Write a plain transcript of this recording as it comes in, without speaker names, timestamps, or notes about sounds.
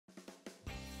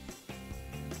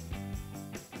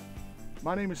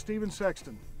My name is Stephen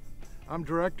Sexton. I'm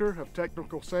Director of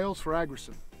Technical Sales for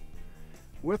Agricen.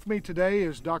 With me today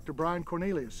is Dr. Brian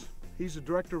Cornelius. He's the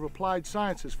Director of Applied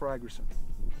Sciences for Agricen.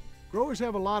 Growers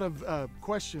have a lot of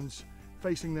questions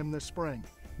facing them this spring.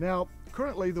 Now,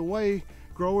 currently the way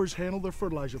growers handle their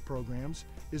fertilizer programs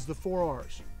is the 4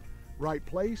 R's. Right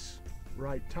place,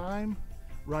 right time,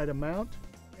 right amount,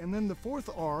 and then the 4th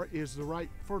R is the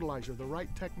right fertilizer, the right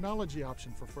technology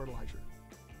option for fertilizer.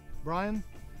 Brian,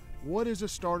 what is a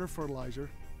starter fertilizer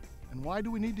and why do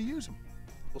we need to use them?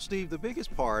 Well, Steve, the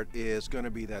biggest part is going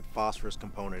to be that phosphorus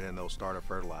component in those starter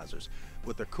fertilizers.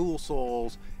 With the cool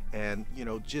soils and,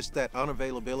 just that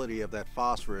unavailability of that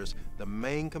phosphorus, the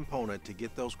main component to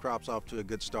get those crops off to a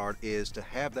good start is to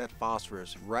have that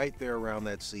phosphorus right there around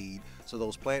that seed so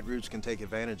those plant roots can take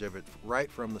advantage of it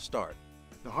right from the start.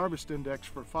 The harvest index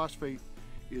for phosphate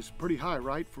is pretty high,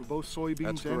 right, for both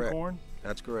soybeans and corn?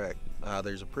 That's correct.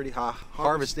 There's a pretty high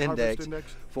harvest index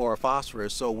for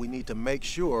phosphorus, so we need to make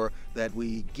sure that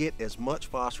we get as much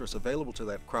phosphorus available to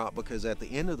that crop, because at the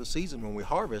end of the season when we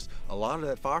harvest, a lot of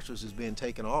that phosphorus is being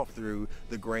taken off through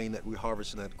the grain that we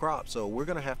harvest in that crop. So we're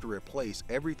going to have to replace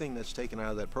everything that's taken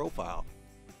out of that profile.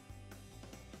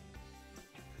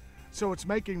 So it's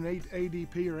making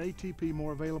ADP or ATP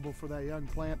more available for that young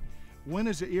plant. When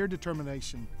is the ear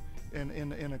determination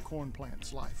in a corn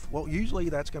plant's life? Well, usually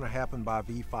that's going to happen by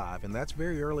V5, and that's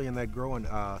very early in that growing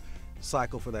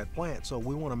cycle for that plant. So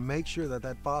we want to make sure that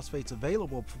that phosphate's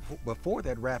available before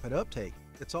that rapid uptake.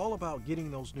 It's all about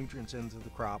getting those nutrients into the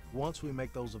crop once we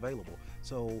make those available.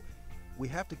 So we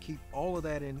have to keep all of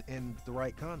that in the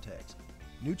right context.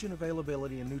 Nutrient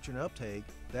availability and nutrient uptake,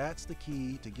 that's the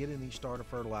key to getting these starter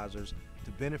fertilizers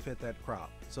to benefit that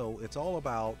crop. So it's all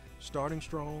about starting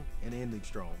strong and ending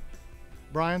strong.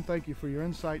 Brian, thank you for your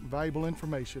insight and valuable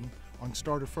information on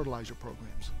starter fertilizer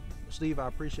programs. Steve, I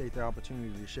appreciate the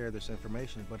opportunity to share this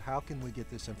information, but how can we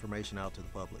get this information out to the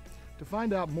public? To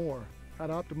find out more how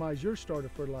to optimize your starter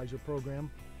fertilizer program,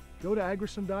 go to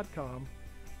agricen.com,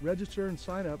 register and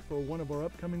sign up for one of our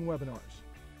upcoming webinars.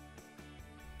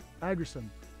 Agricen,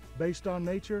 based on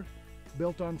nature,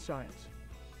 built on science.